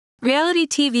Reality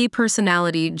TV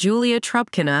personality Julia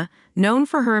Trubkina, known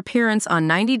for her appearance on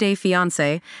 90 Day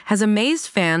Fiancé, has amazed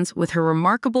fans with her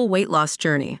remarkable weight loss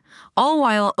journey, all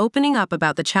while opening up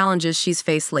about the challenges she's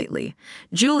faced lately.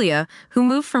 Julia, who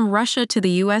moved from Russia to the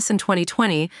U.S. in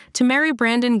 2020 to marry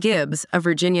Brandon Gibbs, a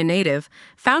Virginia native,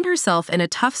 found herself in a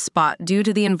tough spot due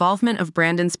to the involvement of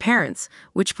Brandon's parents,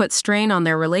 which put strain on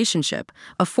their relationship.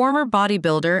 A former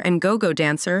bodybuilder and go-go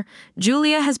dancer,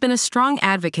 Julia has been a strong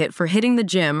advocate for hitting the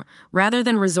gym rather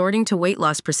than resorting to weight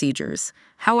loss procedures.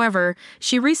 However,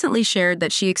 she recently shared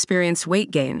that she experienced weight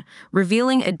gain,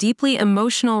 revealing a deeply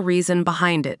emotional reason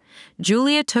behind it.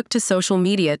 Julia took to social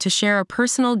media to share a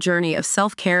personal journey of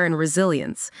self-care and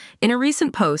resilience. In a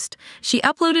recent post, she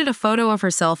uploaded a photo of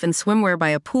herself in swimwear by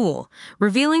a pool,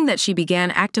 revealing that she began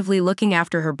actively looking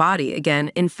after her body again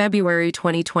in February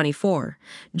 2024.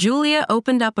 Julia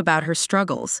opened up about her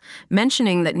struggles,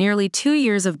 mentioning that nearly 2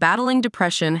 years of battling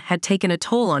depression had taken a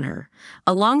toll on her.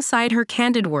 Alongside her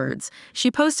candid words,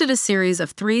 she posted a series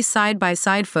of 3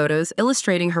 side-by-side photos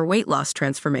illustrating her weight loss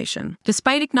transformation.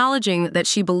 Despite acknowledging that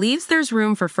she believes there's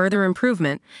room for further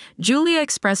improvement, Julia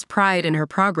expressed pride in her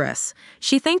progress.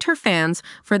 She thanked her fans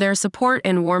for their support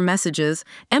and warm messages,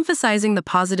 emphasizing the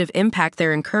positive impact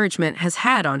their encouragement has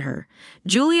had on her.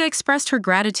 Julia expressed her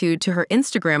gratitude to her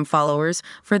Instagram followers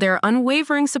for their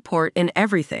unwavering support in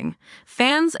everything.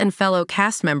 Fans and fellow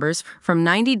cast members from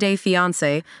 90 Day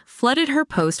Fiancé flooded her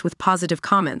post with positive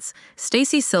comments.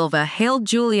 Stacy Silva hailed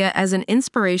Julia as an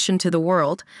inspiration to the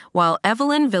world, while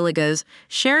Evelyn Villegas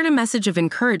shared a message of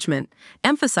encouragement,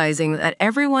 emphasizing that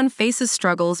everyone faces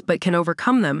struggles but can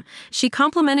overcome them. She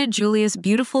complimented Julia's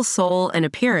beautiful soul and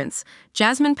appearance.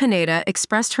 Jasmine Pineda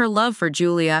expressed her love for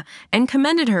Julia and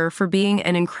commended her for being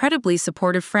an incredibly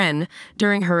supportive friend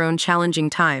during her own challenging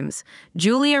times.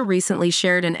 Julia recently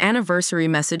shared an anniversary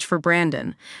message for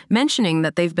Brandon, mentioning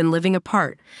that they've been living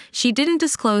apart. She didn't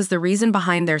disclose the reason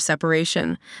behind their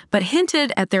separation, but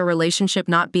hinted at their relationship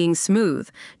not being smooth.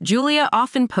 Julia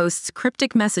often posts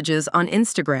cryptic messages on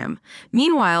Instagram.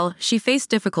 Meanwhile, she faced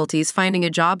difficulties finding a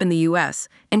job in the U.S.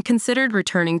 and considered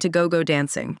returning to go-go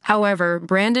dancing. However,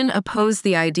 Brandon opposed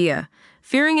the idea.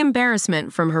 Fearing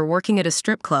embarrassment from her working at a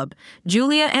strip club,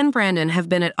 Julia and Brandon have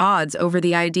been at odds over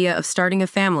the idea of starting a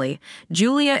family.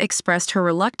 Julia expressed her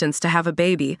reluctance to have a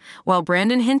baby, while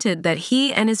Brandon hinted that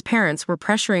he and his parents were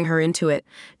pressuring her into it.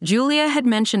 Julia had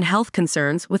mentioned health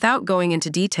concerns without going into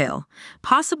detail,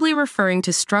 possibly referring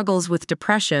to struggles with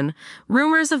depression.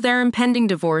 Rumors of their impending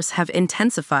divorce have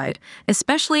intensified,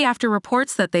 especially after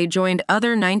reports that they joined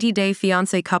other 90 Day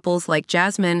Fiancé couples like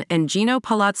Jasmine and Gino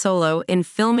Palazzolo in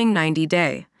filming 90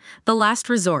 Day: The Last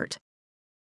Resort.